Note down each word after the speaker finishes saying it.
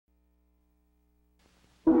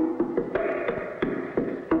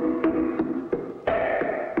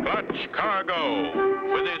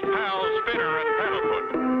Cargo with his pals Spinner and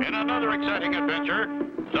Paddlefoot in another exciting adventure,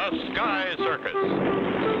 the Sky Circus.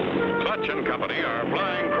 Clutch and company are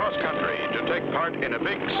flying cross-country to take part in a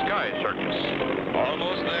big Sky Circus.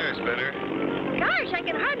 Almost there, Spinner. Gosh, I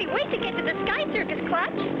can hardly wait to get to the Sky Circus,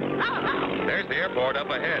 Clutch. Oh. There's the airport up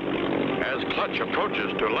ahead. As Clutch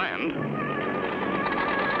approaches to land...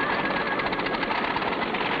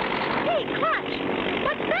 Hey, Clutch,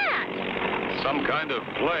 what's that? Some kind of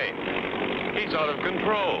plane. He's out of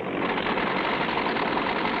control.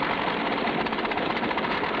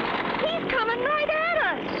 He's coming right at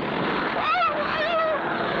us.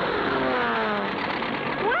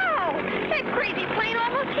 Wow, that crazy plane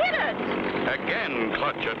almost hit us. Again,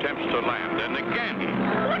 Clutch attempts to land, and again.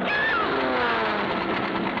 Look out!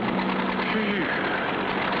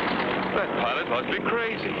 That pilot must be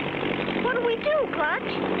crazy. What do we do,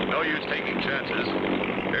 Clutch? No use taking chances.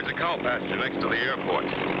 There's a cow pasture next to the airport.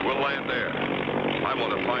 We'll land there. I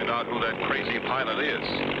want to find out who that crazy pilot is.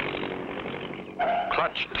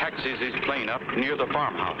 Clutch taxis his plane up near the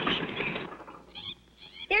farmhouse.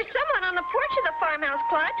 There's someone on the porch of the farmhouse,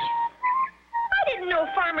 Clutch. I didn't know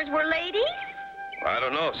farmers were ladies. I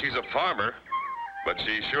don't know if she's a farmer, but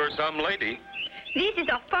she's sure some lady. This is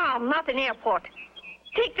a farm, not an airport.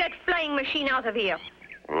 Take that flying machine out of here.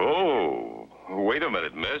 Oh, wait a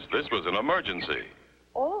minute, miss. This was an emergency.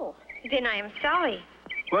 Oh, then I am sorry.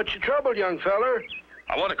 What's your trouble, young feller?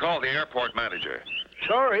 I want to call the airport manager.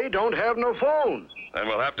 Sorry, don't have no phone. Then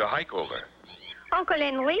we'll have to hike over. Uncle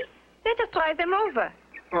Henry, let us drive them over.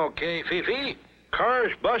 Okay, Fifi.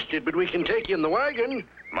 Car's busted, but we can take you in the wagon.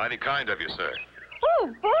 Mighty kind of you, sir.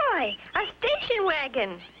 Oh, boy, a station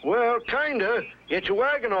wagon. Well, kinda. It's a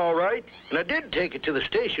wagon, all right. And I did take it to the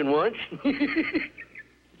station once.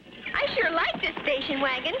 I sure like this station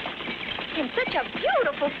wagon. And such a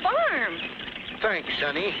beautiful farm. Thanks,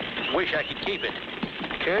 Sonny. Wish I could keep it.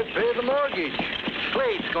 Can't pay the mortgage.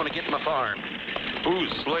 Slade's gonna get my farm. Who's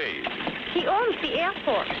Slade? He owns the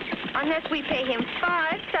airport. Unless we pay him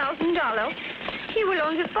 $5,000, he will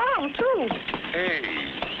own the farm, too. Hey,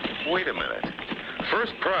 wait a minute.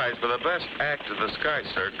 First prize for the best act of the Sky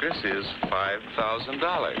Circus is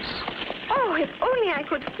 $5,000. Oh, if only I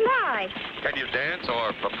could fly. Can you dance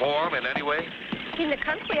or perform in any way? In the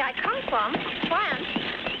country I come from, France,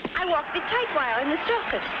 I walked the tight wire in the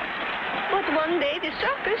circus. But one day the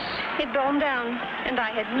circus, it burned down, and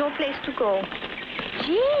I had no place to go.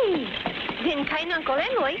 Gee, then kind Uncle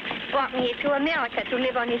Henry brought me to America to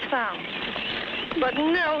live on his farm. But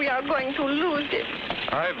now we are going to lose it.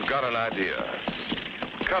 I've got an idea.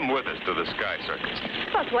 Come with us to the Sky Circus.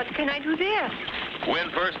 But what can I do there?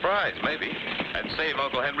 Win first prize, maybe, and save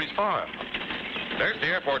Uncle Henry's farm. There's the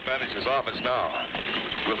airport manager's office now.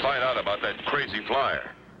 We'll find out about that crazy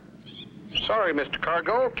flyer. Sorry, Mr.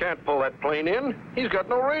 Cargo. Can't pull that plane in. He's got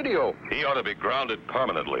no radio. He ought to be grounded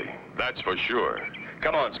permanently. That's for sure.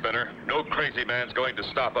 Come on, Spinner. No crazy man's going to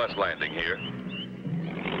stop us landing here.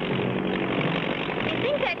 You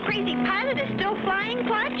think that crazy pilot is still flying,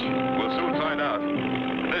 Clutch? We'll soon find out.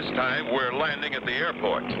 This time, we're landing at the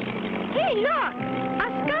airport. Hey, look! A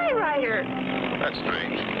Sky Rider. That's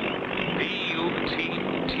strange. P-U-T-T-P-U-T-T.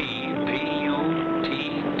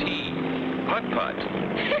 Putt-putt.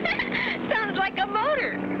 Sounds like a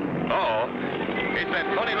motor. Uh-oh. It's that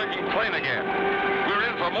funny-looking plane again. We're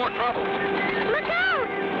in for more trouble. Look out!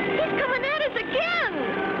 He's coming at us again.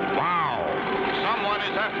 Wow! Someone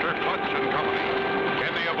is after Clutch and company.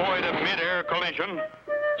 Can they avoid a mid-air collision?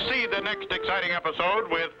 See the next exciting episode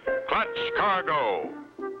with Clutch Cargo.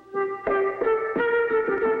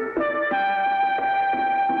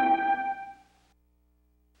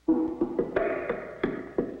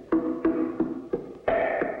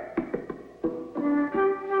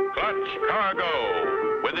 Clutch Cargo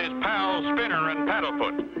with his pals Spinner and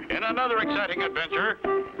Paddlefoot in another exciting adventure,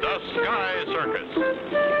 the Sky Circus.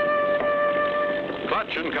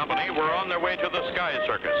 Clutch and company were on their way to the Sky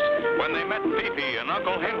Circus when they met Fifi and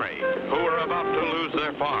Uncle Henry, who were about to lose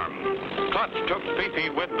their farm. Clutch took Fifi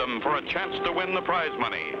with them for a chance to win the prize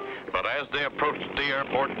money. But as they approached the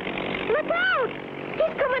airport... Look out!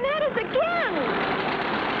 He's coming at us again!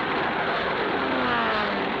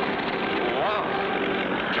 Wow.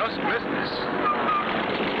 Just business.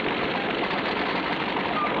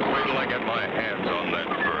 Wait till I get my hands on that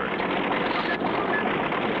bird.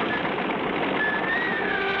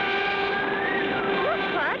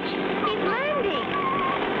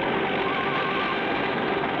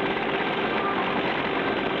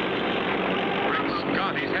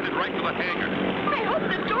 He's headed right to the hangar. I hope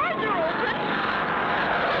the doors are open.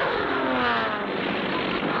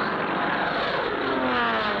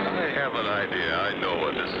 I have an idea. I know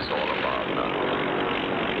what this is all about.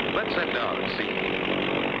 Sit down and see.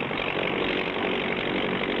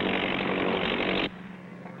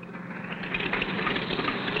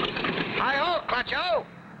 Hi-ho, Clutcho.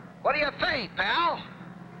 What do you think, pal?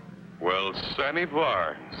 Well, Sammy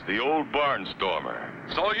Barnes, the old barnstormer.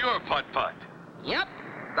 So you're Putt-Putt. Yep,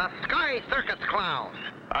 the Sky Circus clown.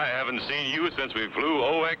 I haven't seen you since we flew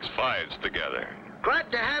OX-5s together. Glad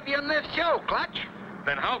to have you on this show, Clutch.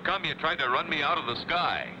 Then how come you tried to run me out of the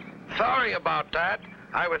sky? Sorry about that.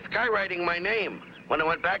 I was skywriting my name. When I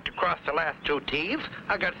went back to cross the last 2 T's,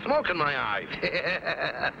 I got smoke in my eyes.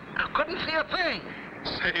 I couldn't see a thing.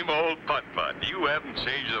 Same old Putt-Putt. You haven't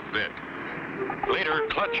changed a bit. Later,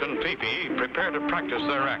 Clutch and Fifi prepare to practice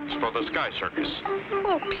their acts for the Sky Circus.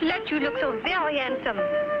 Oh, Clutch, you look so very handsome.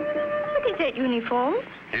 What is that uniform?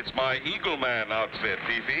 It's my Eagle Man outfit,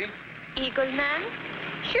 Fifi. Eagle Man?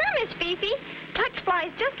 Sure, Miss Fifi. Clutch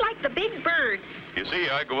flies just like the big bird. You see,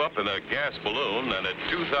 I go up in a gas balloon, and at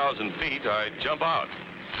 2,000 feet, I jump out.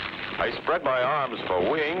 I spread my arms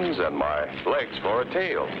for wings and my legs for a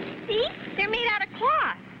tail. See? They're made out of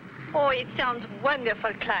cloth. Oh, it sounds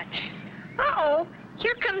wonderful, Clutch. Uh-oh,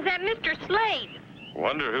 here comes that Mr. Slade.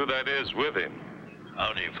 Wonder who that is with him.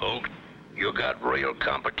 Howdy, folks. You got real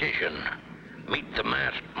competition. Meet the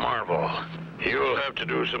masked marvel. You'll have to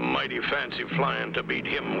do some mighty fancy flying to beat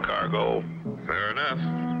him, Cargo. Fair enough.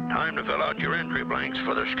 Time to fill out your entry blanks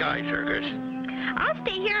for the Sky Circus. I'll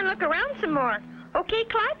stay here and look around some more. Okay,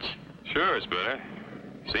 Clutch? Sure, Spinner.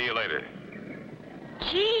 See you later.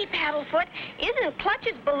 Gee, Paddlefoot, isn't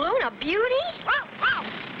Clutch's balloon a beauty? Wow, wow.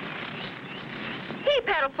 Hey,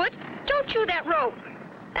 Paddlefoot, don't chew that rope.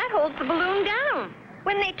 That holds the balloon down.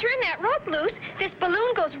 When they turn that rope loose, this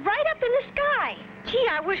balloon goes right up in the sky. Gee,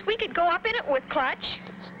 I wish we could go up in it with Clutch.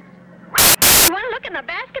 You want to look in the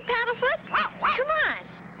basket, Paddlefoot? Come on.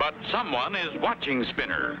 But someone is watching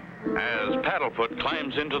Spinner as Paddlefoot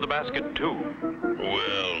climbs into the basket, too.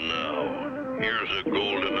 Well, now, here's a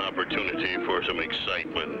golden opportunity for some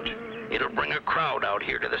excitement. It'll bring a crowd out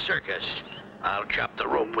here to the circus. I'll chop the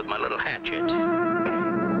rope with my little hatchet.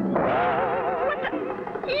 What the?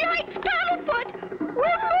 Yikes, Paddlefoot!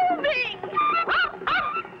 We're moving!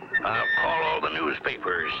 I'll call all the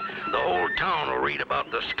newspapers. The whole town will read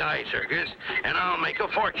about the Sky Circus, and I'll make a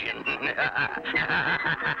fortune.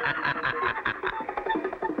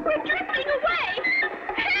 We're drifting away!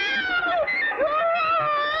 Help! Whoa!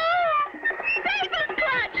 Save us,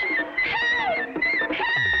 Clutch! Help!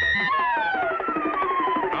 Help!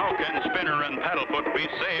 How can Spinner and Paddlefoot be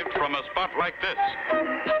saved from a spot like this?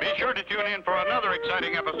 Be sure to tune in for another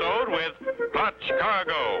exciting episode with Clutch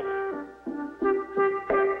Cargo.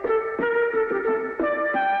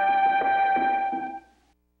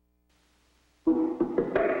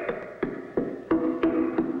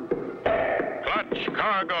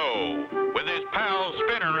 Cargo, with his pals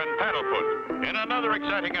Spinner and Paddlefoot, in another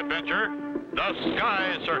exciting adventure, the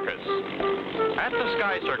Sky Circus. At the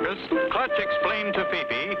Sky Circus, Clutch explained to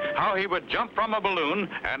Fifi how he would jump from a balloon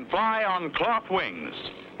and fly on cloth wings.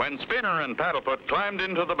 When Spinner and Paddlefoot climbed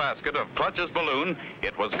into the basket of Clutch's balloon,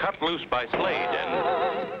 it was cut loose by Slade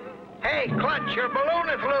and... Hey, Clutch, your balloon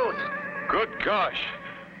is loose. Good gosh.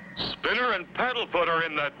 Spinner and Paddlefoot are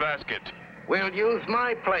in that basket. We'll use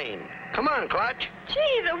my plane. Come on, Clutch.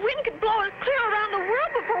 Gee, the wind could blow us clear around the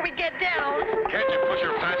world before we get down. Can't you push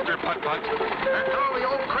her faster, Putt-Putt? That's all the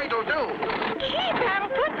old crate will do. Gee,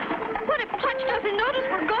 Paddlefoot, what if Clutch doesn't notice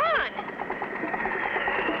we're gone?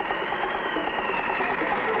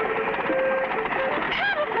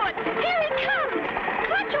 Paddlefoot, here he comes.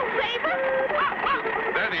 Clutch will save us.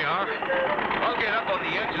 There they are. I'll get up on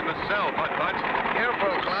the edge of the cell, Putt-Putt.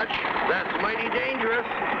 Careful, Clutch. That's mighty dangerous.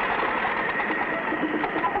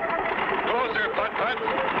 Closer, Putt-Putt.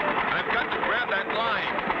 I've got to grab that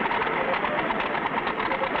line.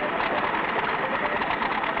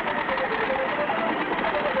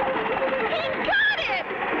 He's got it!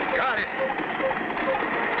 Got it.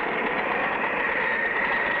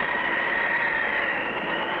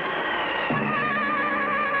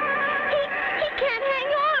 He can't hang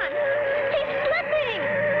on. He's slipping.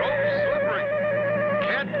 Rope's slippery.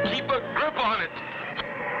 Can't keep a grip on it.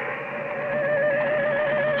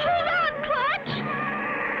 Hold on, Clutch.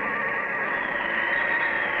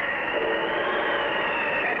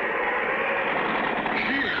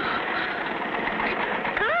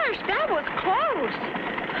 Gosh, that was close.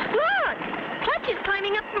 Look, Clutch is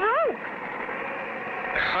climbing up the rope.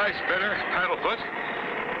 Hi, Spinner. Paddlefoot.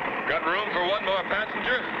 Got room for one more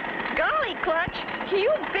passenger? Golly, Clutch,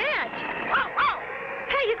 you bet.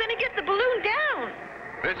 How you gonna get the balloon down?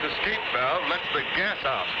 This escape valve lets the gas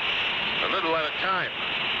out. A little at a time.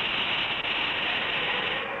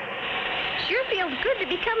 sure feels good to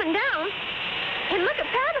be coming down. And look at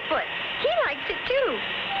Paddlefoot. He likes it, too.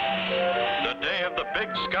 The day of the big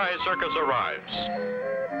Sky Circus arrives.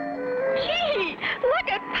 Gee,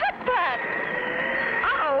 look at Putt-Putt.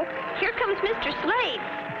 Uh-oh, here comes Mr. Slade.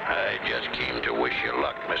 I just came to wish you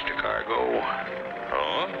luck, Mr. Cargo.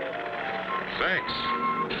 Oh? Thanks.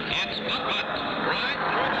 It's Putt-Putt, right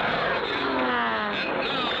through the hole again. And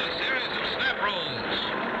now a series of snap rolls.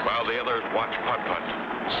 While the others watch Putt-Putt,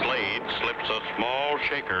 Slade slips a small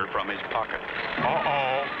shaker from his pocket.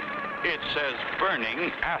 Uh-oh. It says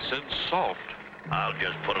burning acid salt. I'll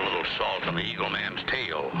just put a little salt on the Eagle Man's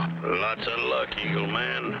tail. Lots of luck, Eagle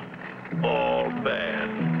Man. All bad.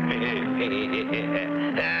 Ladies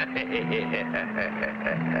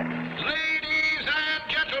and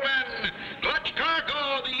gentlemen, Clutch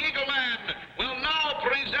Cargo, the Eagle Man, will now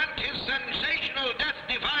present his sensational,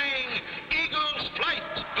 death-defying Eagle's Flight.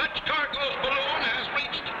 Clutch Cargo's balloon has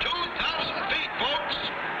reached 2,000 feet, folks.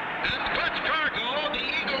 And Clutch Cargo, the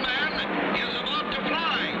Eagle Man, is about to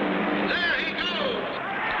fly. There he goes.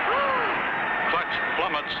 Clutch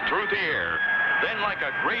plummets through the air. Then, like a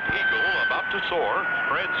great eagle about to soar,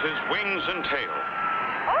 spreads his wings and tail.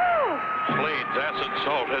 Oh! Slade's acid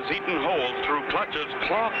salt has eaten holes through Clutch's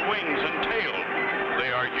cloth wings and tail. They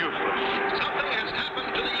are useless. Something has happened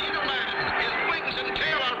to the Eagle Man. His wings and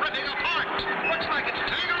tail are ripping apart. Looks like it's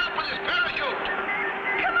tangled up with his parachute.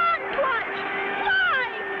 Come on, Clutch! Fly!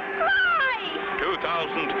 Fly!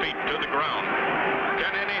 2,000 feet to the ground.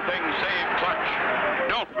 Can anything save Clutch?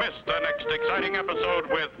 Don't miss the next exciting episode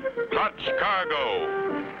with Clutch Cargo.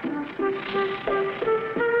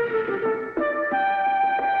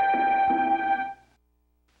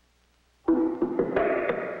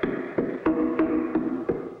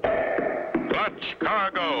 Clutch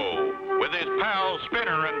Cargo, with his pals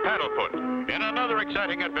Spinner and Paddlefoot, in another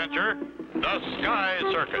exciting adventure, the Sky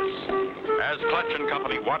Circus. As Clutch and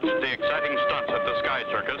company watched the exciting stunts at the Sky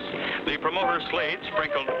Circus, the promoter Slade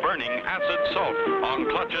sprinkled burning acid salt on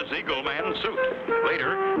Clutch's Eagle Man suit.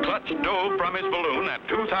 Later, Clutch dove from his balloon at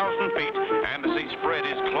 2,000 feet, and as he spread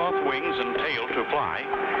his cloth wings and tail to fly,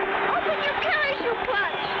 Open your parachute,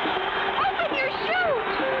 Clutch! Open your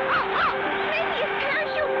chute! Oh, maybe his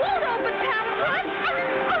parachute won't open, Paddlefoot.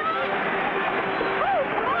 Oh,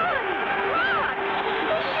 come on! Look!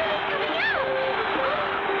 The chute is coming out!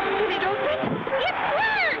 Did it open? It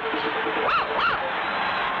worked!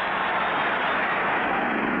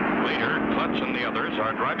 later, Clutch and the others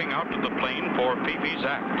are driving out to the plane for Fifi's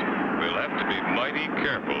act. We'll have to be mighty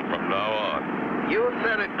careful from now on. You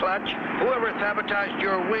said it, Clutch. Whoever sabotaged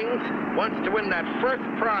your wings wants to win that first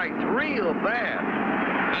prize real bad.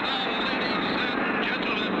 And now, ladies and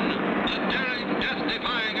gentlemen, the daring,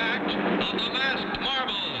 death-defying act of the masked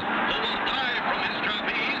marvel, who will dive from his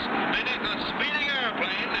trapeze beneath a speeding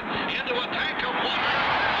airplane into a tank of water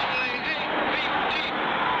only 8 feet deep.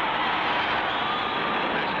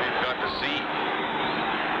 Next we've got to see.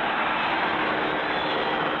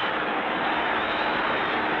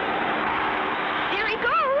 Here he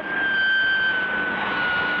goes!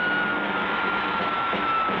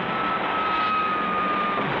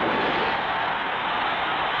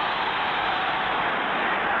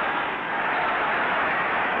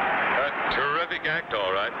 A terrific act,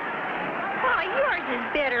 all right. Oh, yours is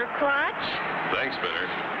better, Clutch. Thanks, Spinner.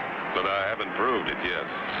 But I haven't proved it yet.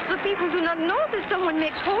 The people do not know that someone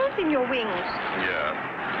makes holes in your wings. Yeah.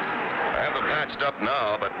 I have them patched up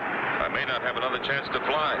now, but I may not have another chance to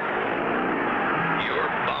fly. You're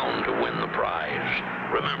bound to win the prize.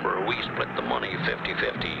 Remember, we split the money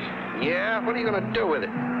 50-50. Yeah? What are you going to do with it?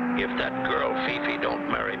 If that girl Fifi don't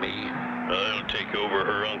marry me, I'll take over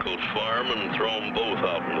her uncle's farm and throw them both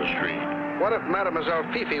out in the street. What if Mademoiselle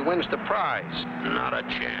Fifi wins the prize? Not a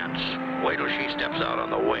chance. Wait till she steps out on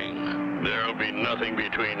the wing. There'll be nothing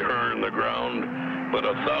between her and the ground but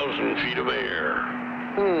 1,000 feet of air.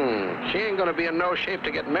 She ain't going to be in no shape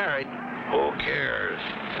to get married. Who cares?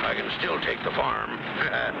 I can still take the farm.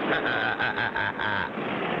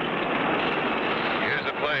 Here's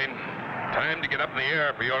a plane. Time to get up in the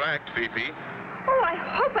air for your act, Fifi. Oh, I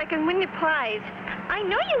hope I can win the prize. I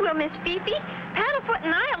know you will, Miss Fifi. Paddlefoot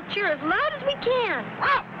and I'll cheer as loud as we can.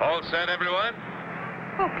 All set, everyone?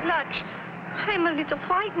 Oh, Clutch, I'm a little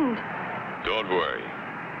frightened. Don't worry.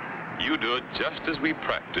 You do it just as we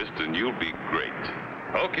practiced, and you'll be great.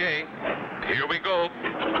 Okay, here we go.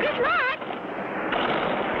 Good luck.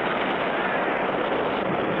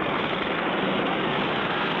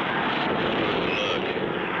 Look,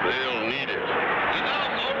 they'll need it. And now,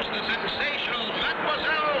 folks, the sensational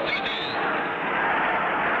Mademoiselle Fifi.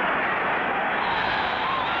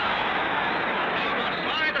 She will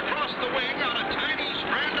slide across the wing on a tiny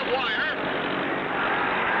strand of wire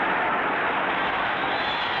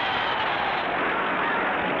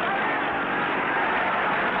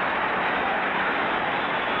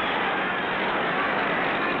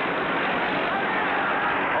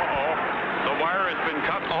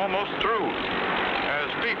cut almost through. As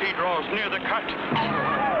Fifi draws near the cut.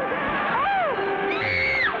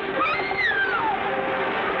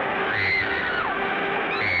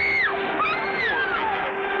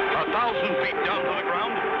 1,000 feet down to the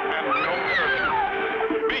ground and no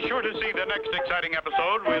parachute. Be sure to see the next exciting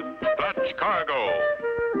episode with Clutch Cargo.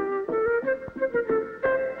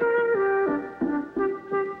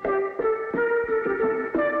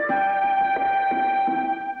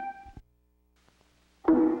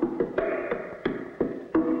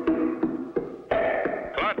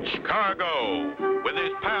 Clutch Cargo with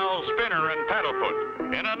his pals Spinner and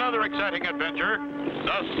Paddlefoot in another exciting adventure,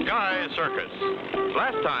 the Sky Circus.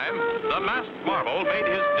 Last time, the masked marvel made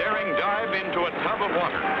his daring dive into a tub of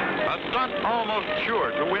water, a stunt almost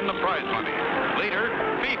sure to win the prize money. Later,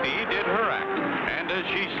 Fifi did her act, and as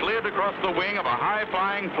she slid across the wing of a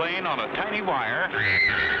high-flying plane on a tiny wire...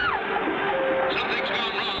 Something's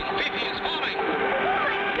gone wrong. Fifi is falling. Oh,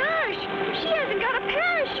 my gosh! She hasn't got a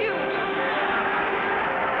parachute.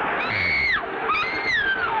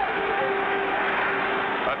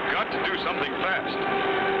 I've got to do something fast.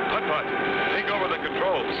 Putt-Putt, take over the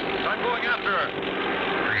controls. I'm going after her.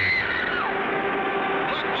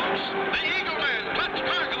 Look, folks, the Eagle Man, Clutch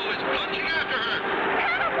Cargo, is plunging after her.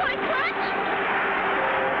 Paddlefoot, Clutch!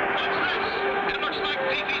 What's this? It looks like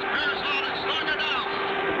Fifi's parasol has slowed her down.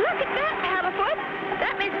 Look at that, Paddlefoot.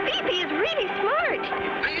 That means Fifi is really smart.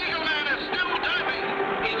 The Eagle Man is still diving.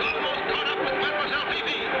 He's almost caught up with Mademoiselle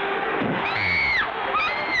Fifi.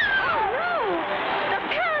 Oh, no! The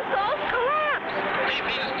parasol's collapsed.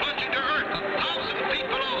 Fifi is plunging to earth 1,000 feet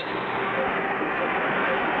below.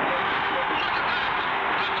 Look at that!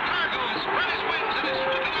 Clutch Cargo has spread his wings and is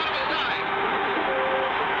swooping out of his dive.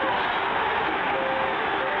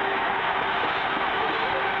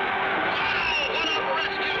 Wow, what a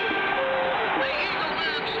rescue! The Eagle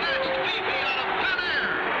Man snatched Fifi out of thin air.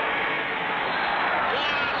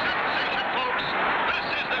 What a sensation, folks! This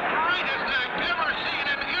is the greatest act ever seen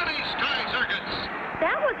in any sky circus.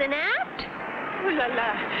 That was an act? Ooh la la,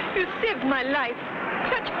 you saved my life.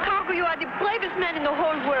 Clutch Cargo, you are the bravest man in the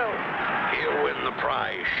whole world. He'll win the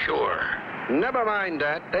prize, sure. Never mind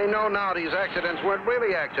that. They know now these accidents weren't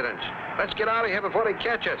really accidents. Let's get out of here before they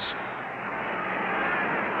catch us.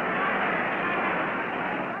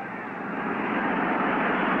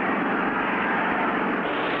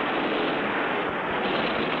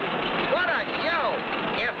 What a yell!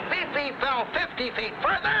 If Fifi fell 50 feet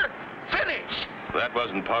further, finish! That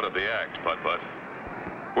wasn't part of the act, Putt-Putt.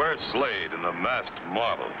 Where's Slade and the masked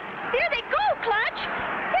model? There they go, Clutch.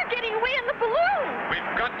 They're getting away in the balloon.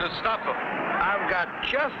 We've got to stop them. I've got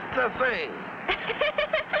just the thing.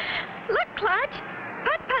 Look, Clutch.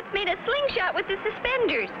 Putt-Putt's made a slingshot with the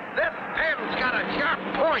suspenders. This pen's got a sharp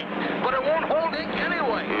point, but it won't hold ink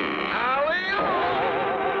anyway.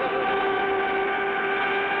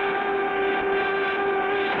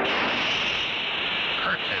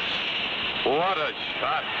 Curses. What a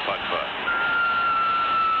shot, Putt-Putt.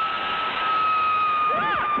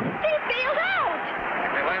 Look, they bailed out.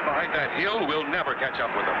 If they land behind that hill, we'll never catch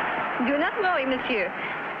up with them. Do not worry, monsieur.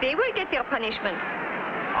 They will get their punishment.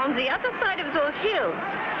 On the other side of those hills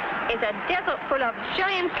is a desert full of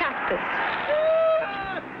giant cactus.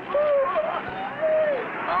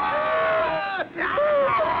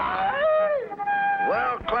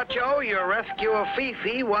 Well, Clutcho, your rescue of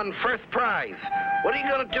Fifi won first prize. What are you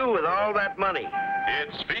going to do with all that money?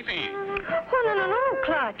 It's Fifi. Oh, no,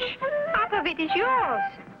 Clutch. Half of it is yours.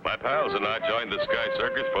 My pals and I joined the Sky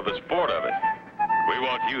Circus for the sport of it. We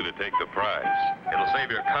want you to take the prize. It'll save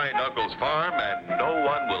your kind uncle's farm, and no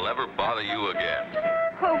one will ever bother you again.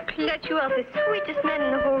 Oh, Clutch, you are the sweetest man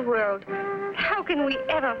in the whole world. How can we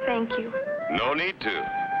ever thank you? No need to.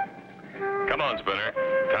 Come on, Spinner.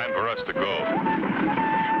 Time for us to go.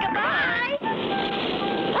 Goodbye.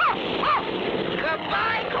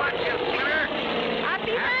 Goodbye, Clutch Skinner.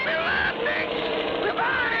 Happy landing.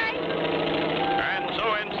 Goodbye. And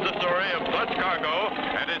so ends the story of Clutch Cargo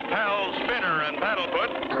and his pals Spinner and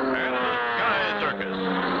Paddlefoot and the Sky Circus.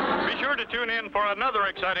 Be sure to tune in for another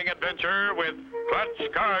exciting adventure with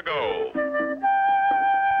Clutch Cargo.